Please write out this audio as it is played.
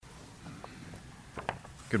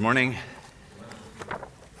Good morning.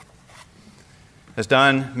 As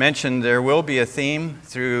Don mentioned, there will be a theme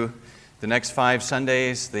through the next 5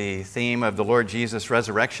 Sundays, the theme of the Lord Jesus'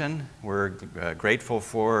 resurrection. We're grateful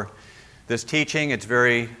for this teaching. It's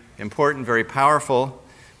very important, very powerful,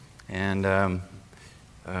 and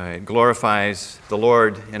it glorifies the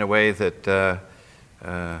Lord in a way that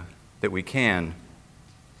we can.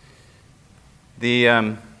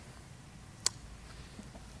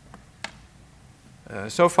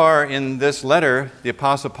 So far in this letter, the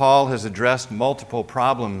Apostle Paul has addressed multiple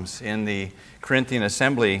problems in the Corinthian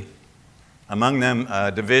assembly, among them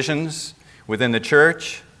divisions within the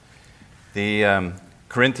church, the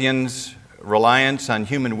Corinthians' reliance on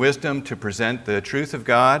human wisdom to present the truth of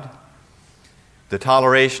God, the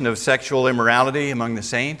toleration of sexual immorality among the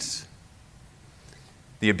saints,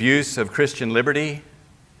 the abuse of Christian liberty,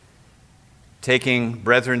 taking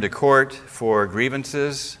brethren to court for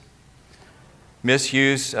grievances,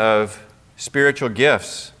 misuse of spiritual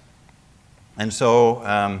gifts. And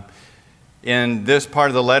so in this part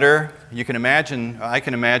of the letter, I can imagine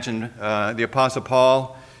the Apostle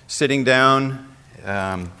Paul sitting down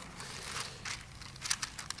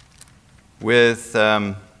with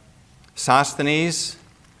Sosthenes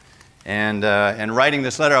and writing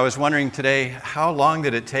this letter. I was wondering today, how long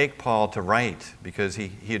did it take Paul to write? Because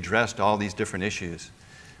he addressed all these different issues.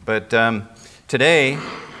 But today,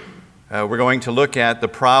 we're going to look at the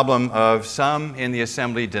problem of some in the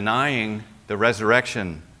assembly denying the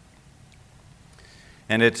resurrection.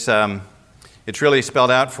 And it's really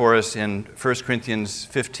spelled out for us in 1 Corinthians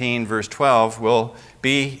 15, verse 12. We'll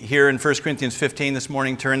be here in 1 Corinthians 15 this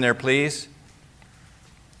morning. Turn there, please.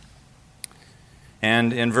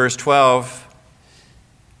 And in verse 12,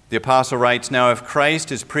 the apostle writes, "Now if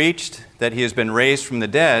Christ is preached that he has been raised from the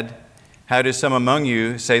dead, how do some among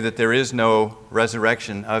you say that there is no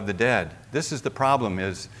resurrection of the dead?" This is the problem,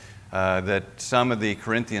 is that some of the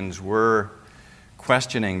Corinthians were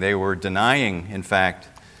questioning, they were denying, in fact,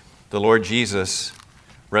 the Lord Jesus'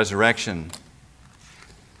 resurrection.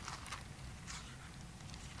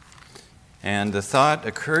 And the thought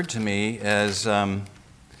occurred to me as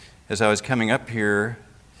I was coming up here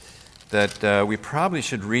that we probably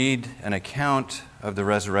should read an account of the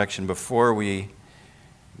resurrection before we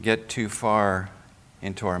get too far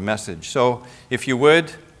into our message. So if you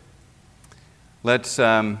would, let's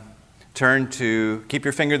keep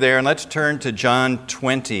your finger there, and let's turn to John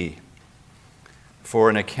 20 for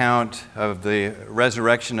an account of the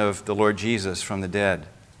resurrection of the Lord Jesus from the dead.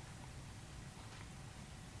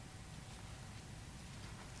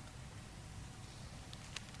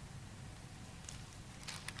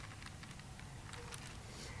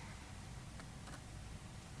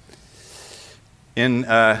 In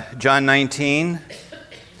John 19,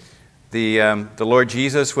 the Lord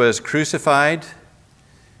Jesus was crucified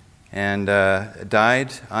and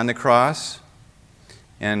died on the cross.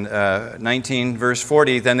 And 19 verse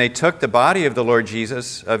 40, "Then they took the body of the Lord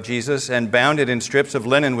Jesus, and bound it in strips of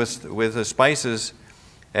linen with the spices,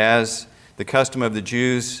 as the custom of the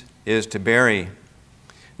Jews is to bury.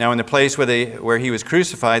 Now in the place where he was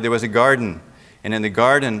crucified there was a garden, and in the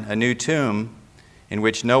garden a new tomb, in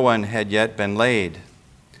which no one had yet been laid.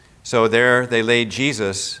 So there they laid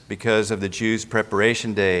Jesus because of the Jews'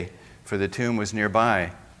 preparation day, for the tomb was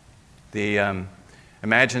nearby."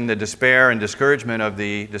 Imagine the despair and discouragement of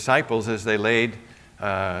the disciples as they laid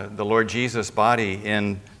the Lord Jesus' body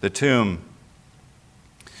in the tomb.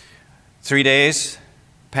 3 days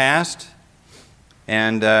passed,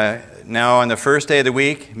 and now on the first day of the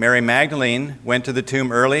week, Mary Magdalene went to the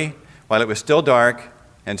tomb early while it was still dark,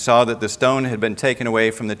 and saw that the stone had been taken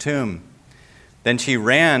away from the tomb. Then she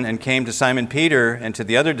ran and came to Simon Peter and to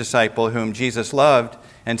the other disciple whom Jesus loved,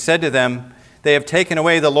 and said to them, "They have taken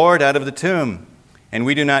away the Lord out of the tomb, and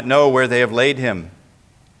we do not know where they have laid him."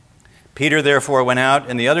 Peter therefore went out,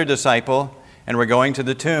 and the other disciple, and were going to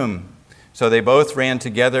the tomb. So they both ran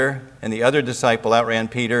together, and the other disciple outran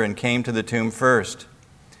Peter and came to the tomb first.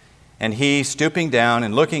 And he, stooping down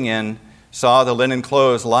and looking in, saw the linen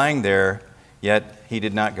clothes lying there, yet he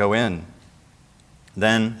did not go in.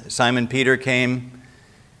 Then Simon Peter came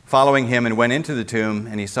following him and went into the tomb,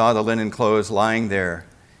 and he saw the linen clothes lying there,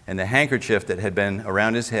 and the handkerchief that had been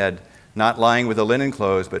around his head, not lying with the linen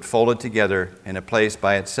clothes, but folded together in a place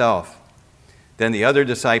by itself. Then the other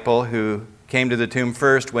disciple who came to the tomb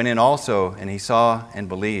first went in also, and he saw and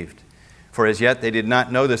believed. For as yet they did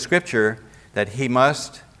not know the scripture that he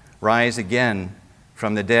must rise again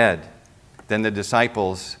from the dead. Then the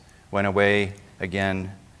disciples went away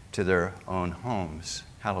again to their own homes.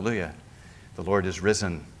 Hallelujah. The Lord is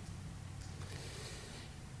risen.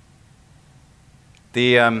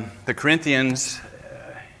 The Corinthians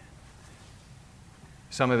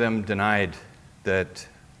Some of them denied that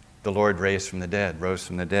the Lord rose from the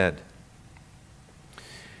dead.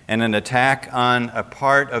 And an attack on a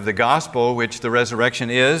part of the gospel, which the resurrection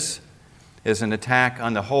is an attack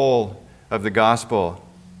on the whole of the gospel.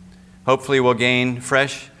 Hopefully we'll gain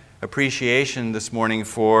fresh appreciation this morning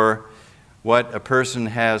for what a person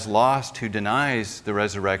has lost who denies the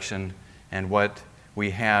resurrection and what we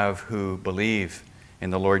have who believe in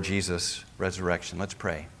the Lord Jesus' resurrection. Let's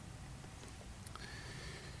pray.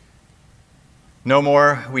 No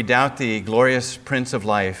more we doubt the glorious Prince of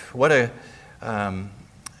Life. What an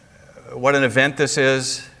event this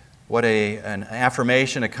is. What an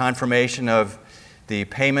affirmation, a confirmation of the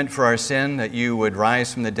payment for our sin, that you would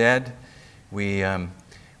rise from the dead. We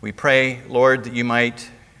pray, Lord, that you might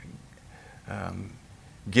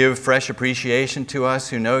give fresh appreciation to us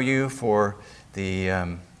who know you for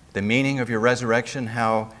the meaning of your resurrection,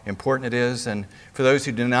 how important it is, and for those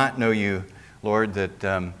who do not know you, Lord,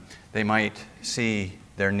 that they might see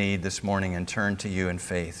their need this morning and turn to you in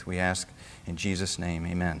faith. We ask in Jesus' name,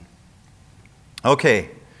 amen.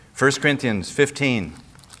 Okay, 1 Corinthians 15.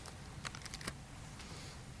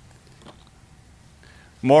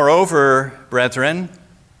 Moreover, brethren,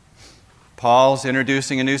 Paul's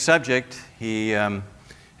introducing a new subject. He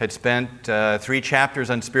had spent 3 chapters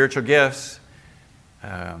on spiritual gifts.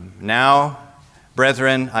 Now,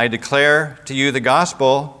 brethren, I declare to you the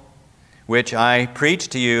gospel which I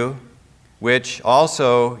preached to you, which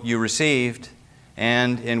also you received,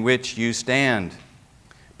 and in which you stand,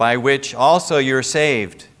 by which also you are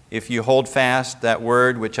saved, if you hold fast that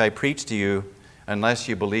word which I preached to you, unless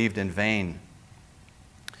you believed in vain.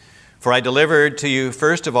 For I delivered to you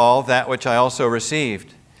first of all that which I also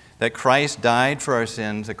received, that Christ died for our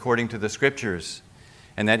sins according to the Scriptures,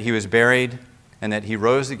 and that he was buried, and that he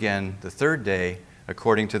rose again the 3rd day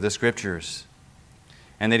according to the Scriptures,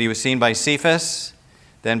 and that he was seen by Cephas,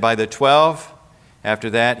 then by the 12.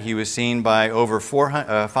 After that he was seen by over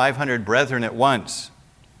 500 brethren at once,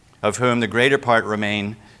 of whom the greater part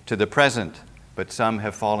remain to the present, but some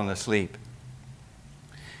have fallen asleep.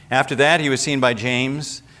 After that he was seen by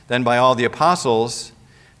James, then by all the apostles.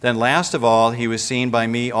 Then last of all he was seen by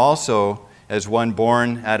me also, as one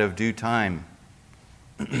born out of due time.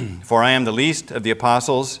 For I am the least of the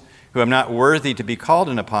apostles, who am not worthy to be called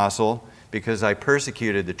an apostle, because I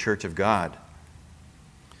persecuted the church of God.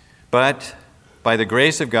 But by the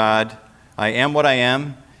grace of God I am what I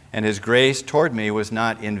am, and his grace toward me was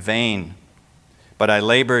not in vain. But I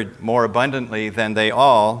labored more abundantly than they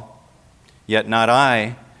all, yet not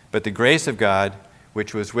I, but the grace of God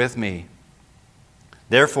which was with me.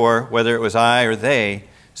 Therefore, whether it was I or they,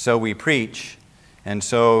 so we preach, and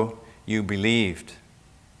so you believed.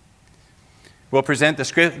 We'll present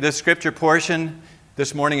this scripture portion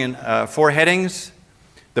this morning in 4 headings: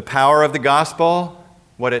 the power of the gospel,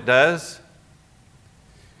 what it does;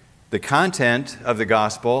 the content of the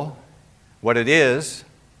gospel, what it is;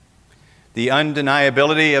 the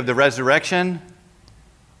undeniability of the resurrection,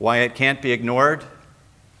 why it can't be ignored;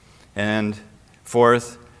 and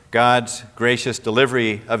 4th, God's gracious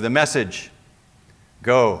delivery of the message.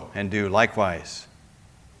 Go and do likewise.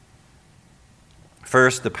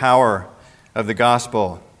 First, the power of the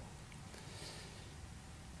gospel.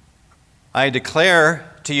 I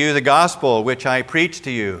declare to you the gospel which I preached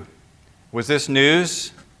to you. Was this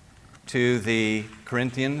news to the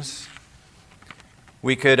Corinthians?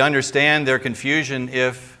 We could understand their confusion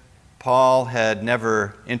if Paul had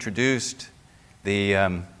never introduced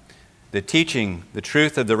the teaching, the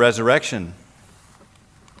truth of the resurrection.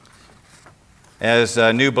 As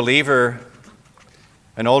a new believer,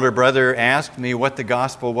 an older brother asked me what the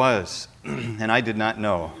gospel was, and I did not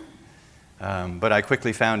know, but I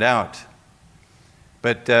quickly found out.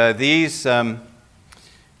 But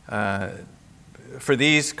for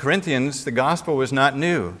these Corinthians, the gospel was not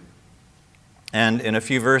new. And in a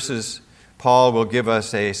few verses, Paul will give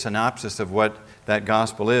us a synopsis of what that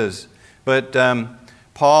gospel is. But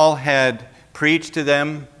Paul had preached to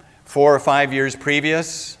them 4 or 5 years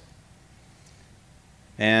previous,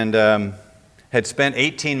 and had spent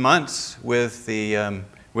 18 months with the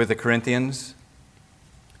Corinthians,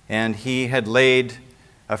 and he had laid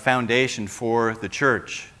a foundation for the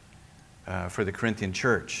church, for the Corinthian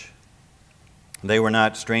church. They were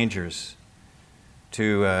not strangers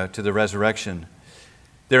to the resurrection.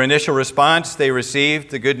 Their initial response, they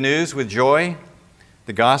received the good news with joy.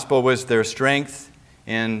 The gospel was their strength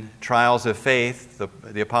in trials of faith.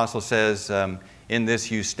 The apostle says, in this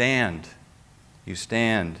you stand. You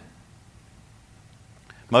stand.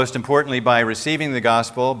 Most importantly, by receiving the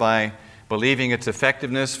gospel, by believing its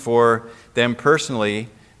effectiveness for them personally,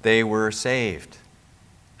 they were saved.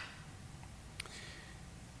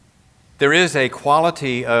 There is a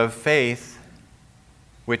quality of faith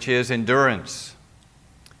which is endurance.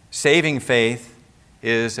 Saving faith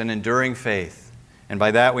is an enduring faith. And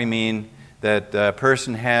by that we mean that a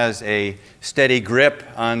person has a steady grip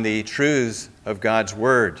on the truths of God's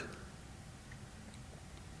Word.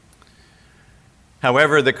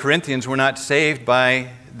 However, the Corinthians were not saved by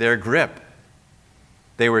their grip.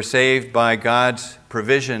 They were saved by God's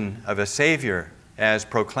provision of a Savior as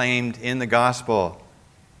proclaimed in the gospel.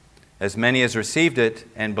 As many as received it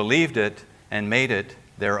and believed it and made it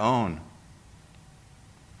their own.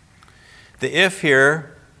 The if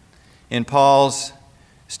here in Paul's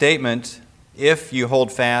statement, if you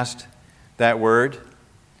hold fast that word,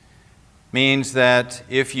 means that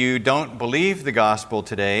if you don't believe the gospel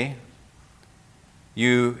today,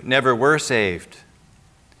 you never were saved.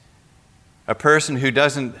 A person who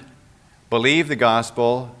doesn't believe the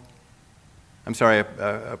gospel,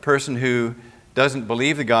 a person who doesn't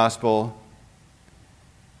believe the gospel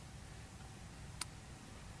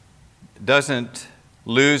doesn't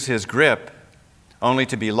lose his grip only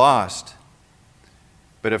to be lost.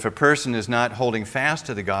 But if a person is not holding fast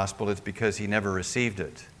to the gospel, it's because he never received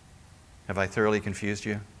it. Have I thoroughly confused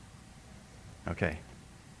you? Okay.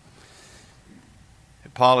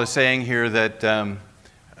 Paul is saying here that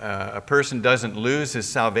a person doesn't lose his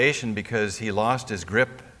salvation because he lost his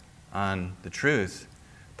grip on the truth.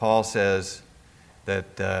 Paul says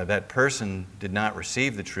that that person did not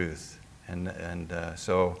receive the truth, and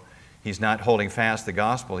so he's not holding fast the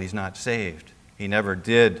gospel. He's not saved. He never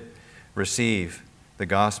did receive the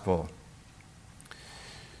gospel.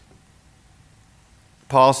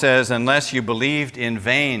 Paul says, unless you believed in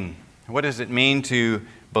vain. What does it mean to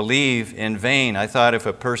believe in vain? I thought if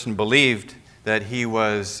a person believed that he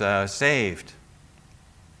was saved.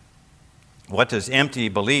 What does empty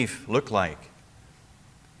belief look like?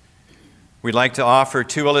 We'd like to offer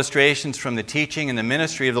two illustrations from the teaching and the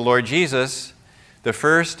ministry of the Lord Jesus. The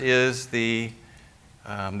first is the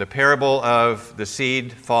parable of the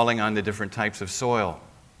seed falling on the different types of soil.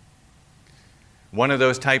 One of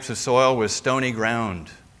those types of soil was stony ground.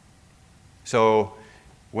 So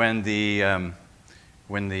when the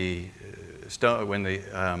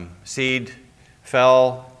seed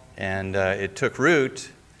fell and it took root,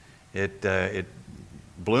 it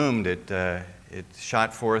bloomed. It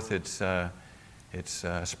shot forth its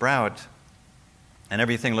sprout, and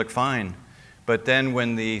everything looked fine. But then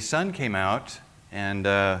when the sun came out and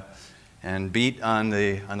beat on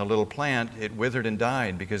the little plant, it withered and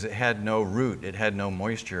died because it had no root, it had no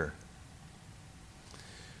moisture.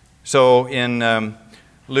 So in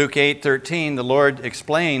Luke 8:13, the Lord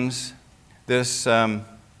explains this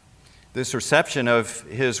reception of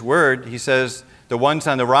His word. He says, the ones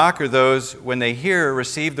on the rock are those, when they hear,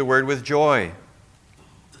 receive the word with joy.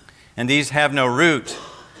 And these have no root,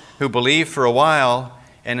 who believe for a while,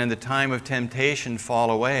 and in the time of temptation fall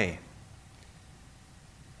away.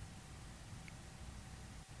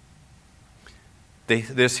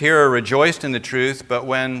 This hearer rejoiced in the truth, but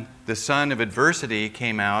when the sun of adversity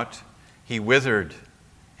came out, he withered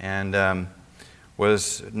and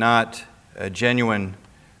was not a genuine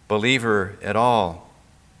believer at all.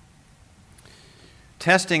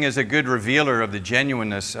 Testing is a good revealer of the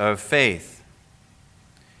genuineness of faith.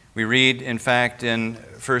 We read, in fact, in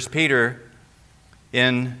 1 Peter,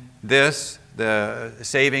 in this, the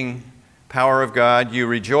saving power of God, you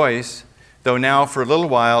rejoice, though now for a little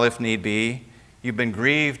while, if need be, you've been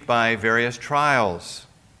grieved by various trials.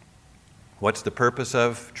 What's the purpose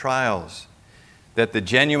of trials? That the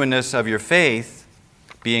genuineness of your faith,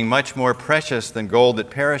 being much more precious than gold that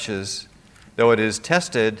perishes, though it is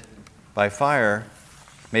tested by fire,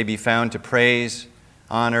 may be found to praise,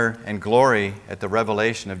 honor, and glory at the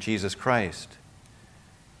revelation of Jesus Christ.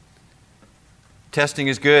 Testing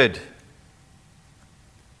is good.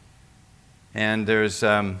 And there's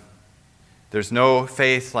no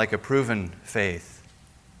faith like a proven faith,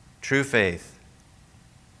 true faith.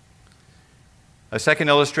 A second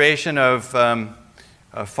illustration of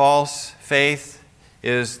a false faith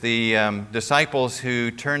is the disciples who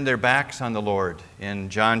turned their backs on the Lord in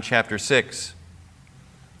John chapter 6.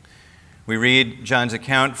 We read John's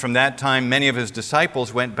account, from that time many of his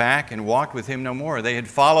disciples went back and walked with him no more. They had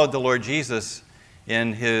followed the Lord Jesus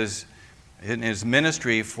in his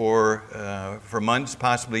ministry for months,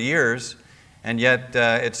 possibly years, and yet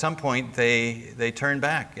at some point they turned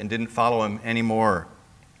back and didn't follow him anymore.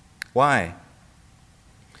 Why?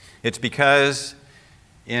 It's because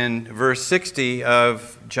in verse 60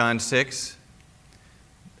 of John 6,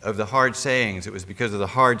 of the hard sayings, it was because of the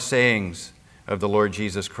hard sayings of the Lord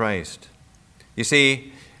Jesus Christ. You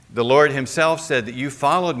see, the Lord himself said that you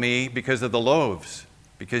followed me because of the loaves,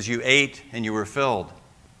 because you ate and you were filled.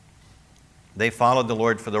 They followed the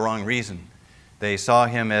Lord for the wrong reason. They saw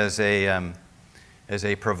him as a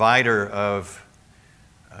provider of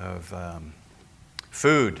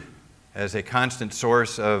food, as a constant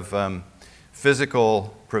source of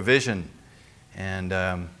physical provision, and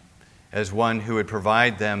as one who would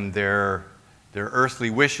provide them their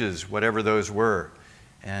earthly wishes, whatever those were.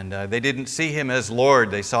 And they didn't see him as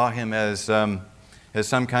Lord. They saw him as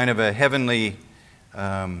some kind of a heavenly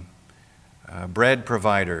bread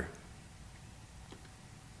provider.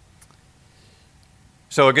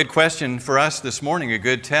 So a good question for us this morning, a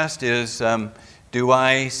good test is, do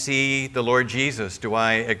I see the Lord Jesus? Do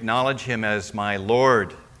I acknowledge him as my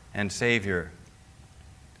Lord and Savior?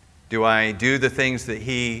 Do I do the things that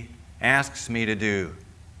he asks me to do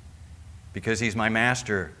because he's my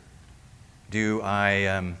master? Do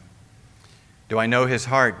I know his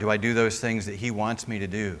heart? Do I do those things that he wants me to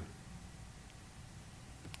do?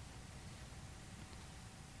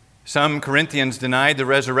 Some Corinthians denied the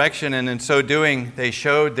resurrection, and in so doing, they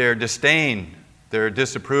showed their disdain, their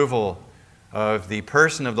disapproval of the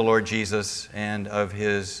person of the Lord Jesus and of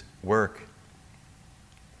his work.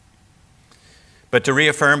 But to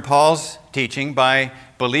reaffirm Paul's teaching, by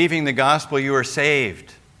believing the gospel, you are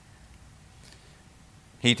saved.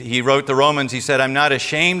 He wrote the Romans, he said, I'm not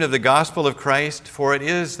ashamed of the gospel of Christ, for it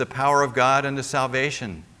is the power of God unto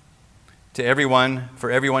salvation to everyone, for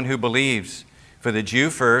everyone who believes, for the Jew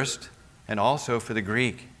first, and also for the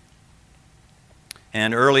Greek.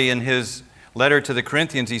 And early in his letter to the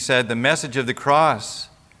Corinthians, he said, the message of the cross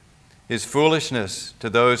is foolishness to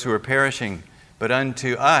those who are perishing, but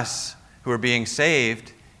unto us who are being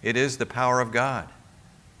saved, it is the power of God.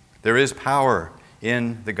 There is power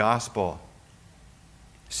in the gospel,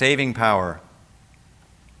 saving power.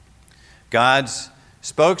 God's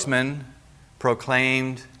spokesman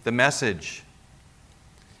proclaimed the message.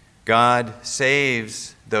 God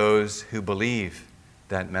saves those who believe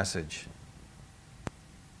that message.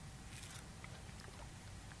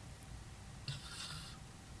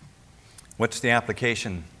 What's the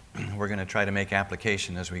application? We're going to try to make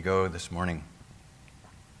application as we go this morning.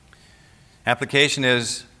 Application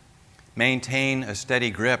is maintain a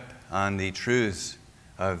steady grip on the truths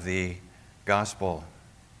of the gospel.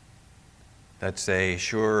 That's a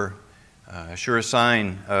sure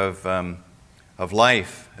sign of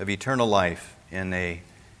life, of eternal life in a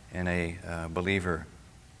believer.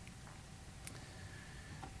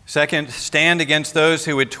 Second, stand against those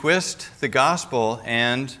who would twist the gospel,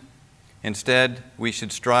 and instead we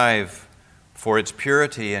should strive for its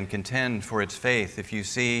purity and contend for its faith. If you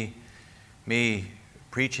see me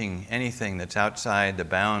preaching anything that's outside the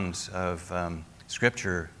bounds of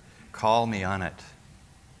Scripture, call me on it.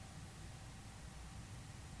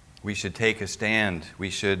 We should take a stand. We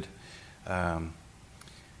should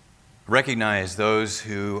recognize those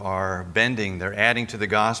who are bending, they're adding to the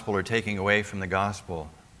gospel or taking away from the gospel.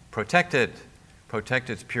 Protect it. Protect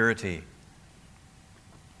its purity.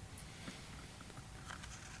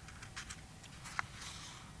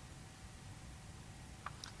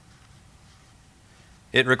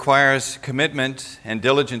 It requires commitment and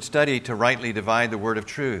diligent study to rightly divide the word of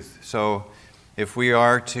truth. So if we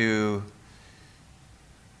are to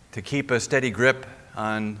keep a steady grip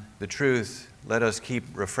on the truth, let us keep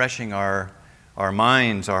refreshing our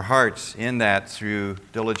minds, our hearts in that through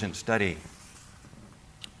diligent study.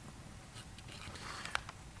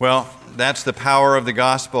 Well, that's the power of the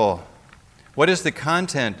gospel. What is the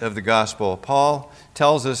content of the gospel? Paul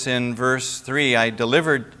tells us in verse 3, I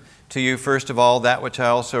delivered to you first of all that which I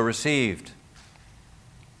also received.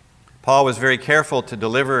 Paul was very careful to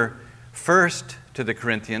deliver first to the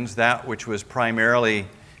Corinthians that which was primarily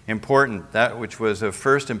important, that which was of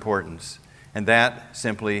first importance, and that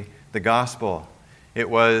simply the gospel. It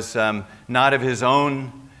was not of his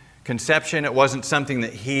own conception. It wasn't something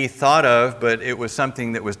that he thought of, but it was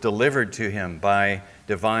something that was delivered to him by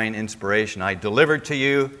divine inspiration. I delivered to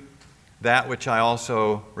you that which I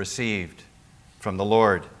also received from the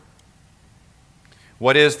Lord.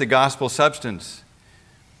 What is the gospel substance?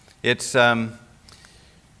 It's all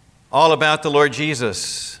about the Lord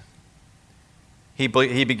Jesus. He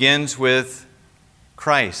begins with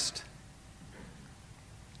Christ.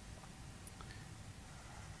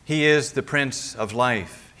 He is the Prince of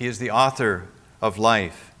Life. He is the author of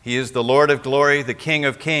life. He is the Lord of glory, the King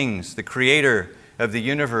of kings, the creator of the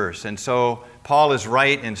universe. And so Paul is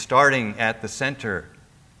right in starting at the center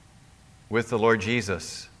with the Lord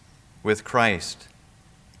Jesus, with Christ.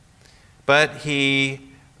 But he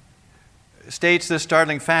states this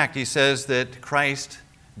startling fact. He says that Christ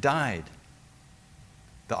died.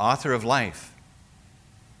 The author of life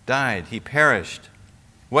died. He perished.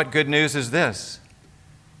 What good news is this?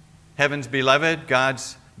 Heaven's beloved,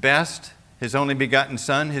 God's best, His only begotten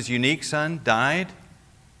Son, His unique Son, died?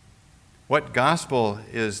 What gospel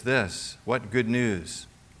is this? What good news?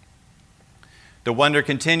 The wonder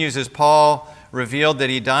continues as Paul revealed that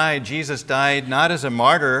he died. Jesus died not as a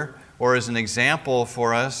martyr or as an example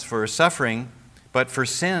for us for suffering, but for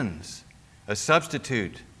sins, a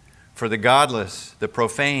substitute for the godless, the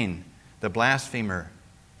profane, the blasphemer.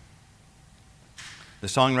 The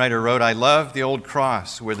songwriter wrote, "I love the old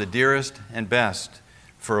cross where the dearest and best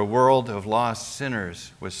for a world of lost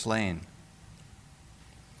sinners was slain."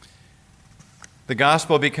 The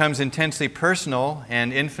gospel becomes intensely personal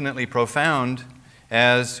and infinitely profound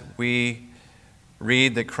as we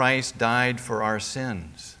read that Christ died for our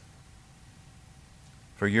sins,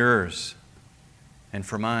 for yours and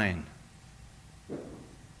for mine.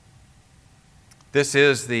 This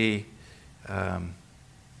is the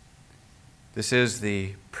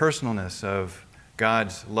personalness of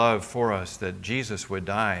God's love for us, that Jesus would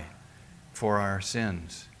die for our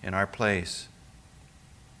sins in our place.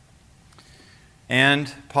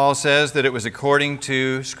 And Paul says that it was according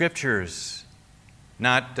to Scriptures,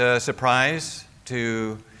 not a surprise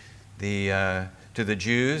to the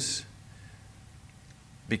Jews,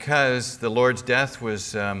 because the Lord's death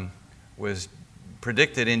was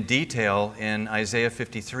predicted in detail in Isaiah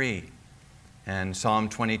 53 and Psalm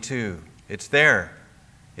 22. It's there.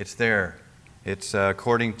 It's there. It's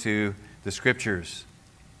according to the Scriptures.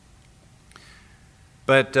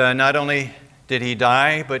 But not only did he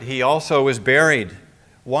die, but he also was buried.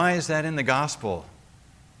 Why is that in the gospel?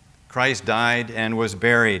 Christ died and was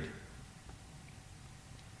buried.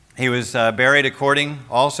 He was buried according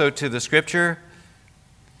also to the Scripture.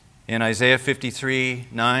 In Isaiah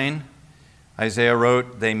 53:9, Isaiah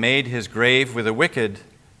wrote, "They made his grave with the wicked,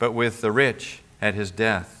 but with the rich at his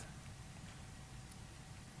death."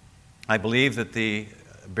 I believe that the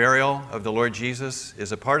burial of the Lord Jesus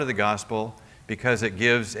is a part of the gospel because it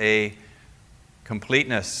gives a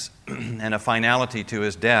completeness and a finality to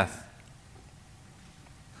his death.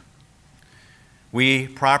 We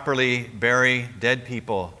properly bury dead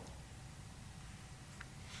people,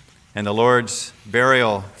 and the Lord's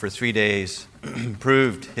burial for 3 days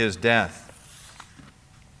proved his death.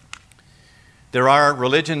 There are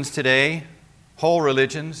religions today, whole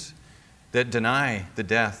religions, that deny the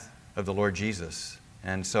death of the Lord Jesus.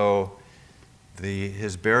 And so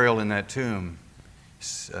his burial in that tomb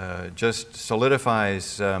just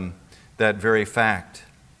solidifies that very fact.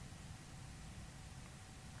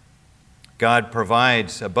 God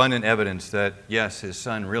provides abundant evidence that, yes, his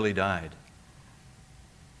Son really died.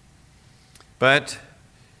 But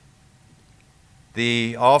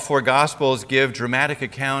all four Gospels give dramatic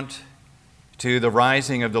account to the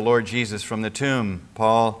rising of the Lord Jesus from the tomb.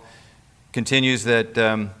 Paul continues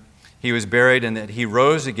that he was buried and that he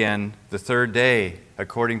rose again the third day,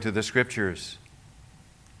 according to the Scriptures.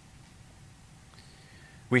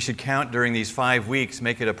 We should count during these 5 weeks,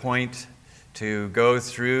 make it a point to go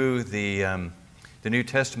through the New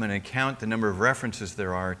Testament and count the number of references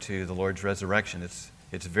there are to the Lord's resurrection.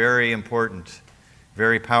 It's very important,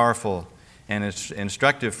 very powerful, and it's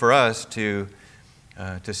instructive for us to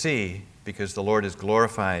see, because the Lord is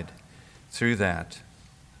glorified through that.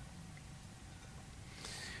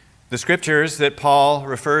 The Scriptures that Paul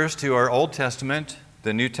refers to are Old Testament.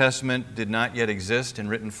 The New Testament did not yet exist in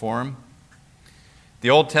written form. The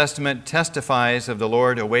Old Testament testifies of the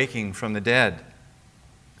Lord awaking from the dead.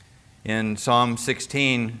 In Psalm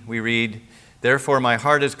 16, we read, "Therefore my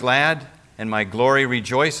heart is glad, and my glory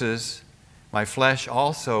rejoices. My flesh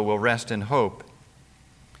also will rest in hope.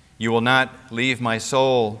 You will not leave my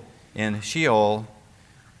soul in Sheol,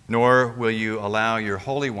 nor will you allow your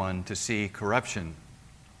Holy One to see corruption."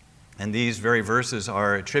 And these very verses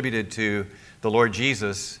are attributed to the Lord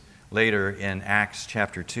Jesus later in Acts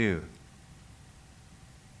chapter 2.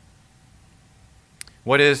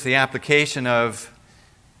 What is the application of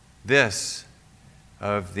this,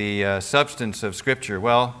 of the substance of Scripture?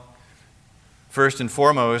 Well, first and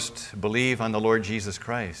foremost, believe on the Lord Jesus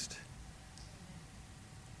Christ.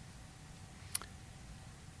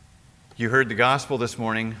 You heard the gospel this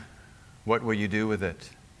morning. What will you do with it?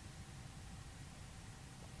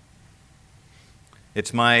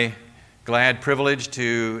 It's my glad privilege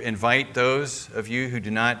to invite those of you who do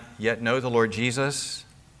not yet know the Lord Jesus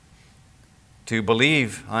to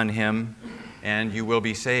believe on him, and you will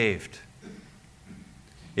be saved.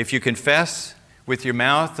 If you confess with your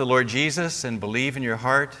mouth the Lord Jesus and believe in your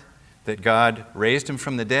heart that God raised him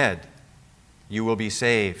from the dead, you will be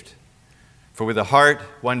saved. For with the heart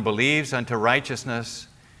one believes unto righteousness,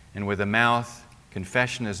 and with the mouth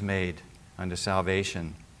confession is made unto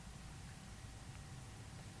salvation.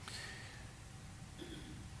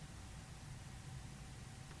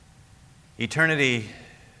 Eternity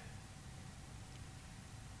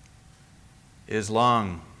is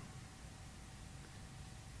long.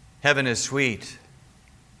 Heaven is sweet.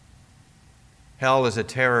 Hell is a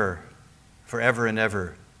terror forever and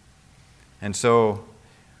ever. And so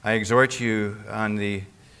I exhort you on the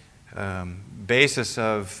basis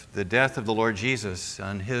of the death of the Lord Jesus,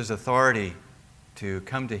 on His authority, to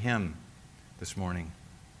come to Him this morning.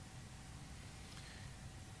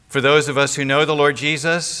 For those of us who know the Lord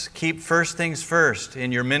Jesus, keep first things first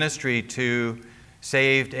in your ministry to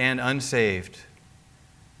saved and unsaved.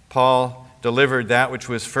 Paul delivered that which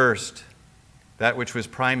was first, that which was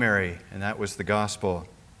primary, and that was the gospel.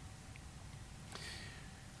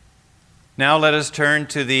 Now let us turn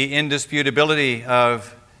to the indisputability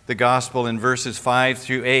of the gospel in verses 5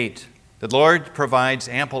 through 8. The Lord provides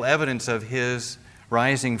ample evidence of His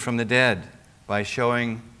rising from the dead by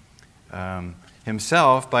showing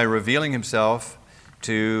Himself, by revealing Himself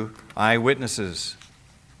to eyewitnesses.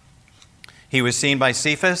 He was seen by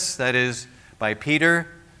Cephas, that is, by Peter.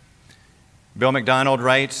 Bill MacDonald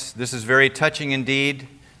writes, "This is very touching indeed.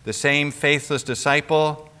 The same faithless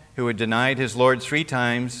disciple who had denied his Lord 3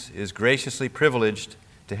 times is graciously privileged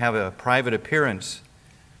to have a private appearance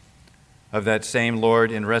of that same Lord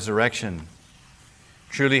in resurrection.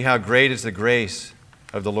 Truly, how great is the grace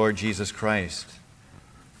of the Lord Jesus Christ."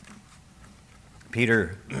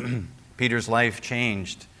 Peter's life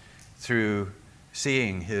changed through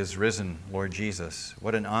seeing his risen Lord Jesus.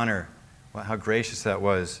 What an honor, how gracious that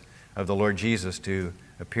was of the Lord Jesus to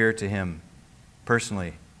appear to him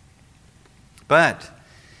personally. But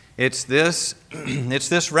it's this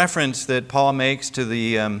reference that Paul makes to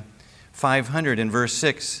the 500 in verse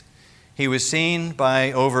 6. He was seen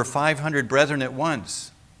by over 500 brethren at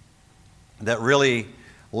once. That really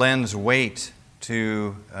lends weight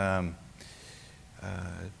to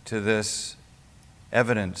this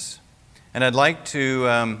evidence. And I'd like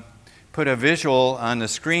to put a visual on the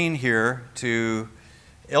screen here to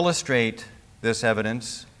illustrate this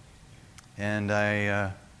evidence. And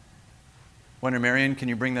I wonder, Marion, can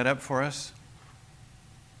you bring that up for us?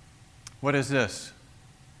 What is this?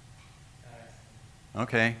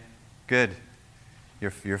 Okay, good.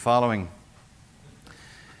 You're following.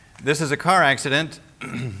 This is a car accident,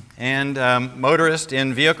 and motorist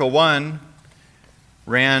in vehicle 1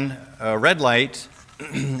 ran a red light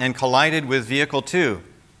and collided with vehicle 2.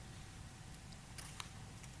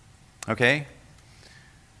 Okay?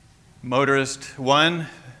 Motorist 1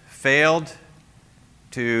 failed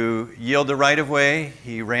to yield the right-of-way.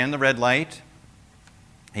 He ran the red light.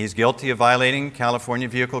 He's guilty of violating California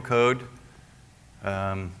Vehicle Code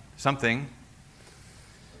something.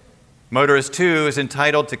 Motorist 2 is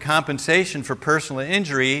entitled to compensation for personal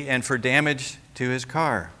injury and for damage to his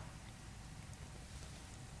car.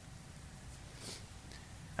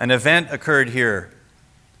 An event occurred here,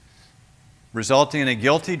 resulting in a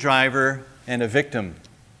guilty driver and a victim.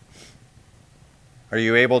 Are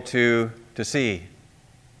you able to see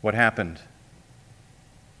what happened?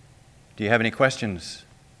 Do you have any questions?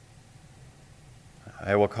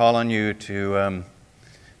 I will call on you to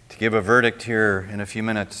give a verdict here in a few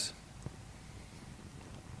minutes.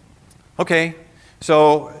 Okay,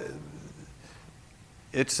 so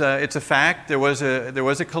it's a fact. There was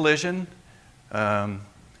a collision.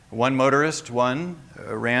 One motorist,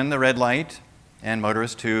 ran the red light, and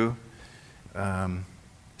motorist 2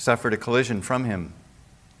 suffered a collision from him.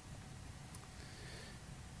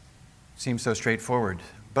 Seems so straightforward.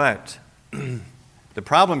 But the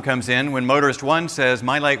problem comes in when motorist 1 says,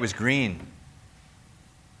 "My light was green,"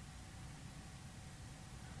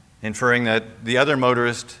 inferring that the other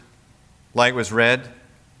motorist light was red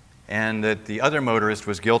and that the other motorist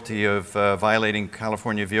was guilty of violating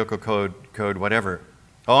California Vehicle Code whatever.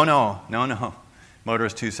 Oh, no.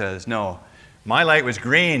 Motorist 2 says, "No, my light was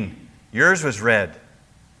green, yours was red.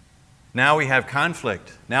 Now we have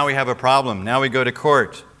conflict. Now we have a problem. Now we go to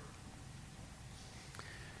court."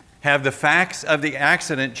 Have the facts of the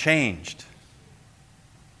accident changed?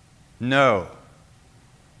 No.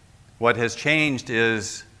 What has changed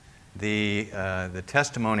is the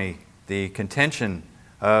testimony, the contention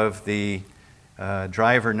of the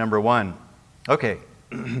driver number 1. Okay.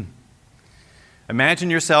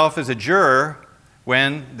 Imagine yourself as a juror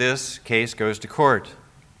when this case goes to court.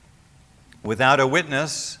 Without a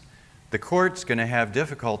witness, the court's going to have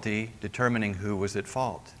difficulty determining who was at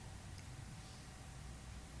fault.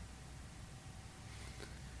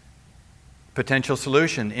 Potential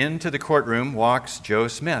solution. Into the courtroom walks Joe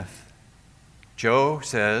Smith. Joe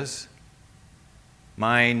says,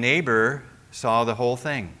 My neighbor saw the whole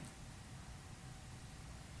thing.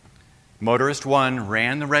 Motorist 1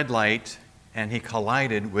 ran the red light and he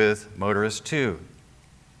collided with motorist 2.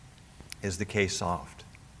 Is the case solved?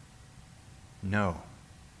 No,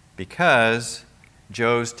 because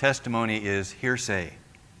Joe's testimony is hearsay.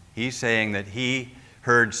 He's saying that he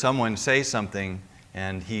heard someone say something,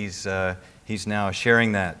 and he's now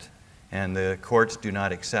sharing that, and the courts do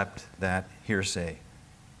not accept that hearsay.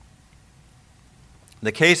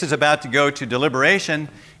 The case is about to go to deliberation,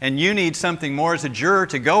 and you need something more as a juror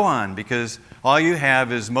to go on, because all you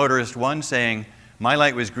have is motorist 1 saying, my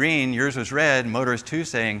light was green, yours was red, motorist 2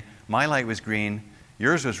 saying, my light was green,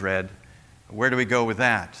 yours was red. Where do we go with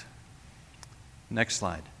that? Next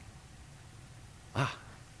slide.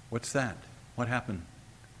 What's that? What happened?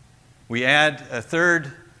 We add a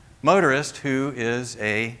third motorist who is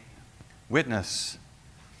a witness.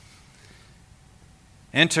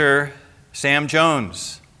 Enter Sam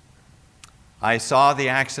Jones. I saw the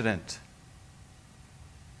accident.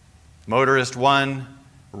 Motorist 1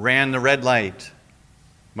 ran the red light.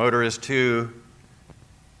 Motorist 2,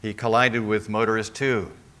 he collided with motorist 2.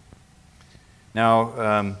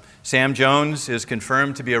 Now, Sam Jones is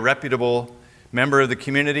confirmed to be a reputable member of the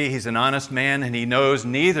community. He's an honest man, and he knows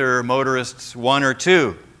neither motorists 1 or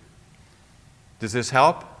 2. Does this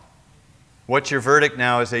help? What's your verdict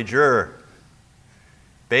now as a juror?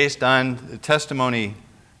 Based on the testimony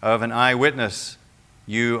of an eyewitness,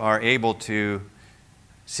 you are able to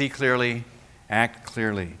see clearly, act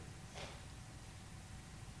clearly.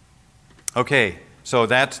 Okay, so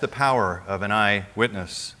that's the power of an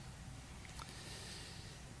eyewitness.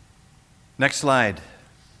 Next slide.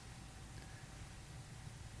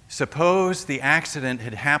 Suppose the accident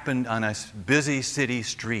had happened on a busy city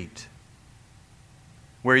street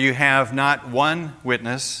where you have not one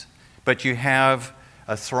witness, but you have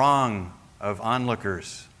a throng of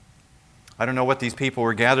onlookers. I don't know what these people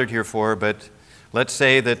were gathered here for, but let's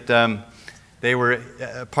say that they were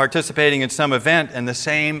participating in some event and the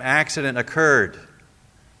same accident occurred.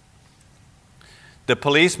 The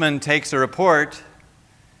policeman takes a report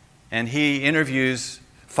and he interviews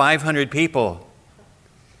 500 people,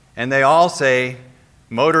 and they all say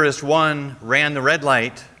motorist 1 ran the red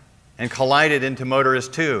light and collided into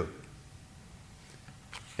motorist 2.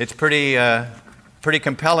 It's pretty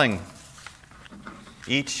compelling.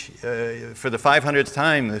 Each, for the 500th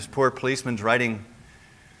time, this poor policeman's writing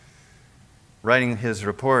his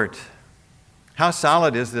report. How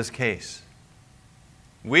solid is this case?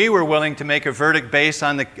 We were willing to make a verdict based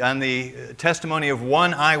on the testimony of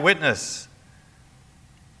one eyewitness.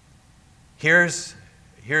 Here's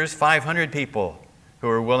 500 people who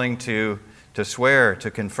are willing to swear,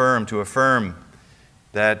 to confirm, to affirm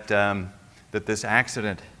that this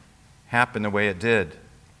accident happened the way it did.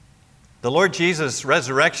 The Lord Jesus'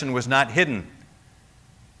 resurrection was not hidden.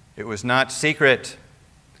 It was not secret,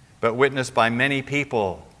 but witnessed by many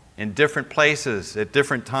people in different places at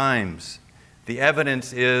different times. The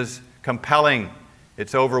evidence is compelling.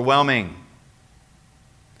 It's overwhelming.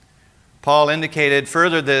 Paul indicated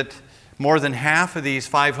further that more than half of these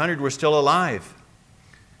 500 were still alive.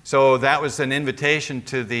 So that was an invitation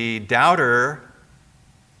to the doubter.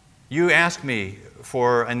 You ask me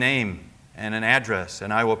for a name and an address,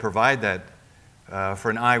 and I will provide that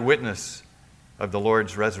for an eyewitness of the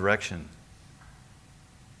Lord's resurrection.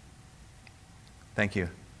 Thank you.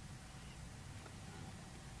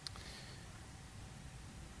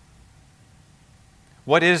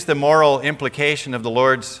 What is the moral implication of the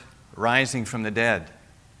Lord's rising from the dead?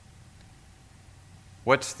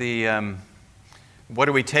 What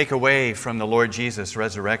do we take away from the Lord Jesus'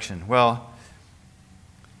 resurrection? Well,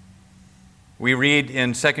 we read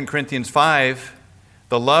in 2 Corinthians 5,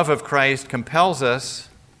 the love of Christ compels us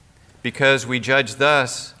because we judge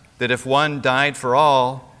thus that if one died for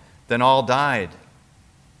all, then all died.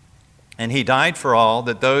 And he died for all,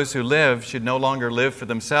 that those who live should no longer live for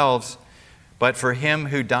themselves, but for him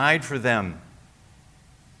who died for them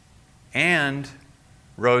and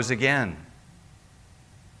rose again.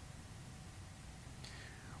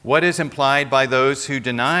 What is implied by those who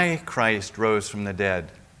deny Christ rose from the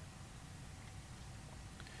dead?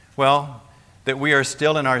 Well, that we are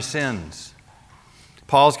still in our sins.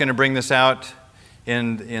 Paul's going to bring this out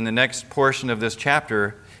in the next portion of this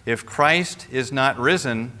chapter. If Christ is not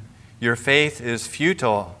risen, your faith is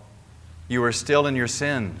futile. You are still in your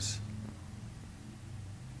sins.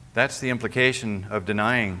 That's the implication of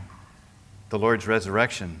denying the Lord's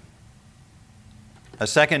resurrection. A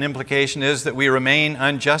second implication is that we remain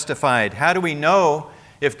unjustified. How do we know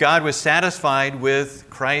if God was satisfied with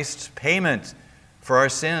Christ's payment for our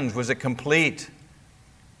sins? Was it complete?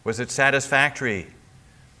 Was it satisfactory?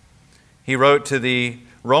 He wrote to the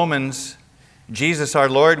Romans, Jesus our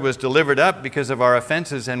Lord was delivered up because of our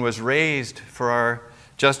offenses and was raised for our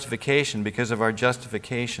justification, because of our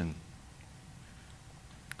justification.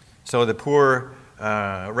 So the poor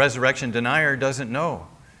resurrection denier doesn't know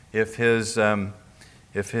if the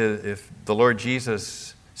Lord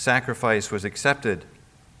Jesus' sacrifice was accepted.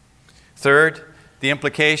 Third, the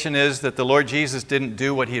implication is that the Lord Jesus didn't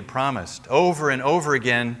do what he had promised. Over and over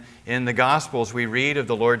again in the Gospels, we read of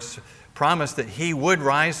the Lord's promise that he would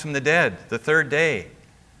rise from the dead the third day.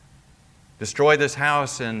 Destroy this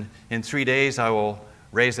house, and in 3 days I will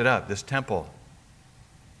raise it up, this temple.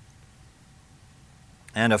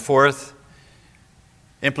 And a fourth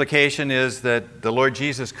implication is that the Lord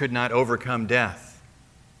Jesus could not overcome death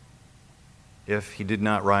if he did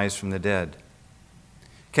not rise from the dead.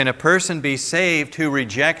 Can a person be saved who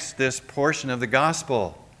rejects this portion of the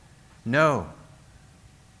gospel? No.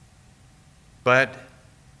 But,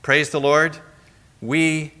 praise the Lord,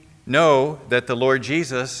 we know that the Lord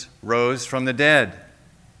Jesus rose from the dead.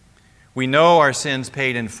 We know our sins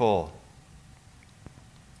paid in full.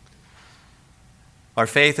 Our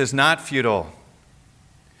faith is not futile.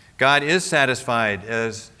 God is satisfied,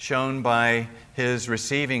 as shown by his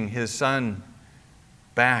receiving his Son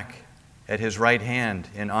back at his right hand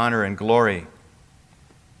in honor and glory.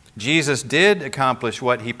 Jesus did accomplish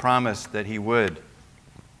what he promised that he would.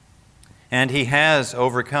 And he has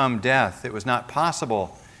overcome death. It was not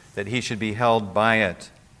possible that he should be held by it.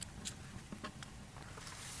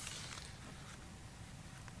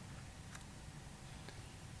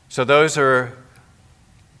 So those are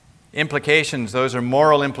implications, those are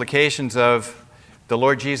moral implications of the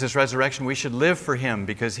Lord Jesus' resurrection. We should live for him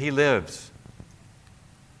because he lives.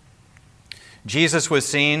 Jesus was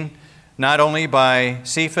seen not only by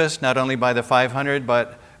Cephas, not only by the 500,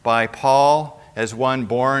 but by Paul as one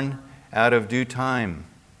born out of due time.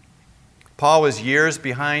 Paul was years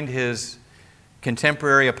behind his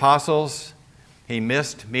contemporary apostles. He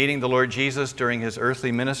missed meeting the Lord Jesus during his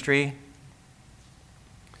earthly ministry.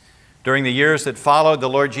 During the years that followed the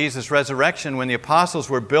Lord Jesus' resurrection, when the apostles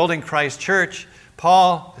were building Christ's church,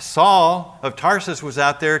 Saul of Tarsus was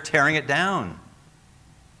out there tearing it down.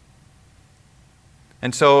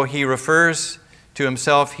 And so he refers to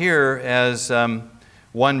himself here as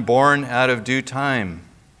one born out of due time.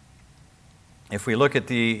 If we look at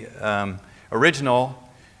the original,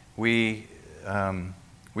 we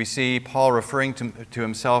see Paul referring to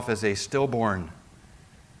himself as a stillborn,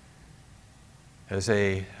 as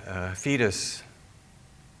a fetus.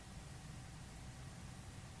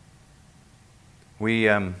 We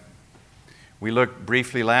looked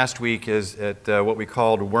briefly last week at what we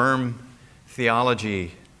called worm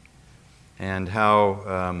theology, and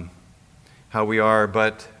how we are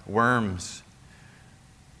but worms.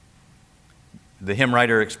 The hymn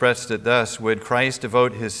writer expressed it thus: would Christ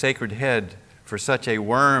devote his sacred head for such a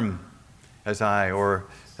worm as I, or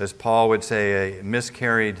as Paul would say, a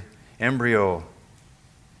miscarried embryo?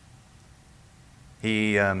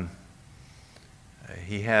 He had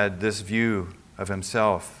this view of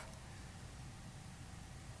himself.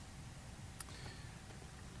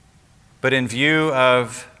 But in view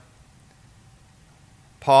of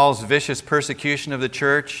Paul's vicious persecution of the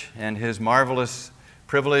church and his marvelous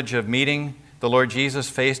privilege of meeting the Lord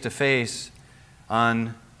Jesus face to face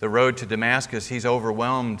on the road to Damascus, he's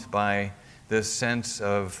overwhelmed by this sense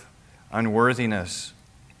of unworthiness.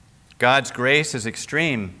 God's grace is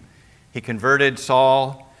extreme. He converted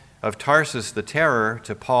Saul of Tarsus, the terror,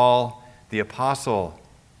 to Paul, the apostle.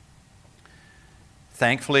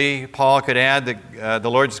 Thankfully, Paul could add that the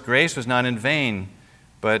Lord's grace was not in vain,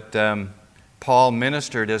 but Paul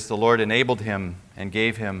ministered as the Lord enabled him and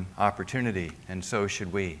gave him opportunity, and so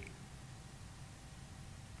should we.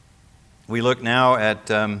 We look now at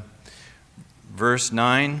verse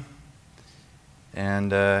 9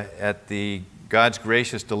 and at the God's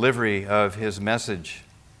gracious delivery of his message.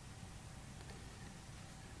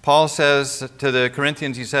 Paul says to the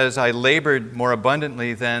Corinthians, he says, I labored more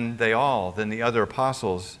abundantly than the other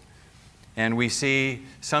apostles. And we see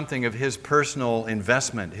something of his personal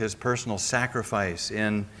investment, his personal sacrifice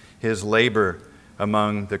in his labor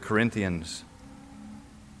among the Corinthians.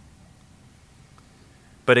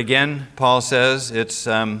 But again, Paul says, it's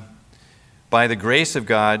by the grace of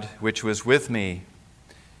God which was with me.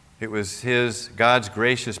 It was God's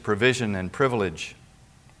gracious provision and privilege.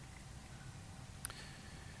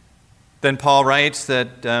 Then Paul writes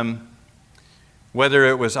that whether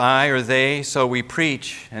it was I or they, so we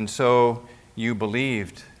preach, and so you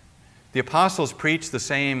believed. The apostles preach the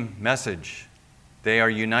same message. They are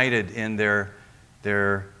united in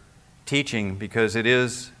their teaching because it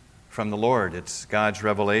is from the Lord. It's God's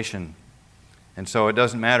revelation. And so it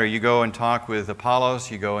doesn't matter. You go and talk with Apollos,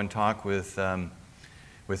 you go and talk with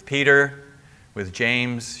Peter, with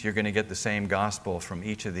James, you're going to get the same gospel from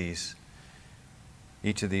each of these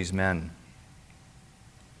men.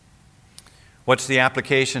 What's the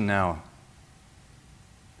application now?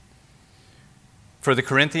 For the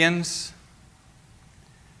Corinthians,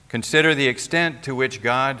 consider the extent to which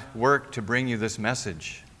God worked to bring you this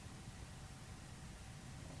message.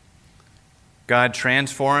 God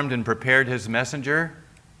transformed and prepared his messenger.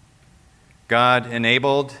 God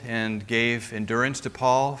enabled and gave endurance to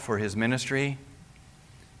Paul for his ministry.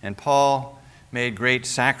 And Paul made great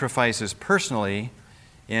sacrifices personally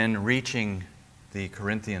in reaching the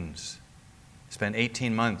Corinthians. Spent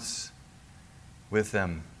 18 months with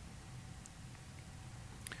them.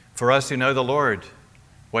 For us who know the Lord,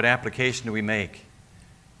 what application do we make?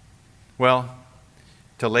 Well,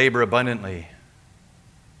 to labor abundantly.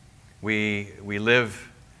 We live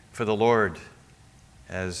for the Lord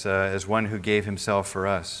as one who gave himself for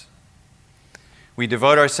us. We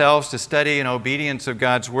devote ourselves to study and obedience of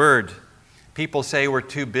God's Word. People say we're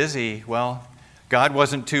too busy. Well, God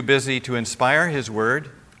wasn't too busy to inspire his Word,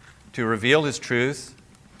 to reveal his truth,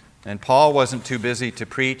 and Paul wasn't too busy to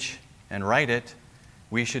preach and write it.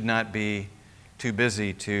 We should not be too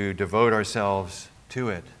busy to devote ourselves to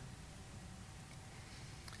it.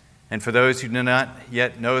 And for those who do not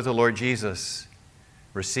yet know the Lord Jesus,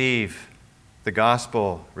 receive the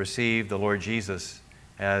gospel, receive the Lord Jesus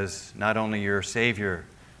as not only your Savior,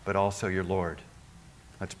 but also your Lord.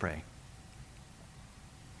 Let's pray.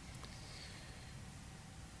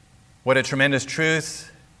 What a tremendous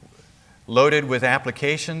truth, loaded with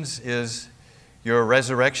applications, is your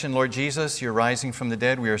resurrection, Lord Jesus, your rising from the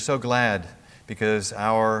dead. We are so glad because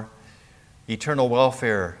our eternal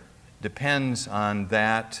welfare depends on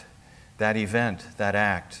that event, that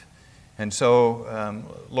act. And so,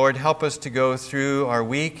 Lord, help us to go through our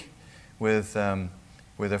week with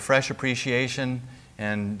a fresh appreciation,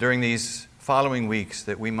 and during these following weeks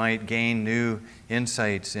that we might gain new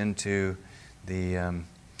insights into the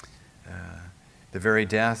very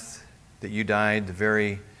death that you died, the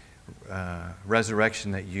very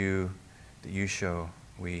resurrection that you show.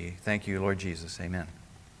 We thank you, Lord Jesus. Amen.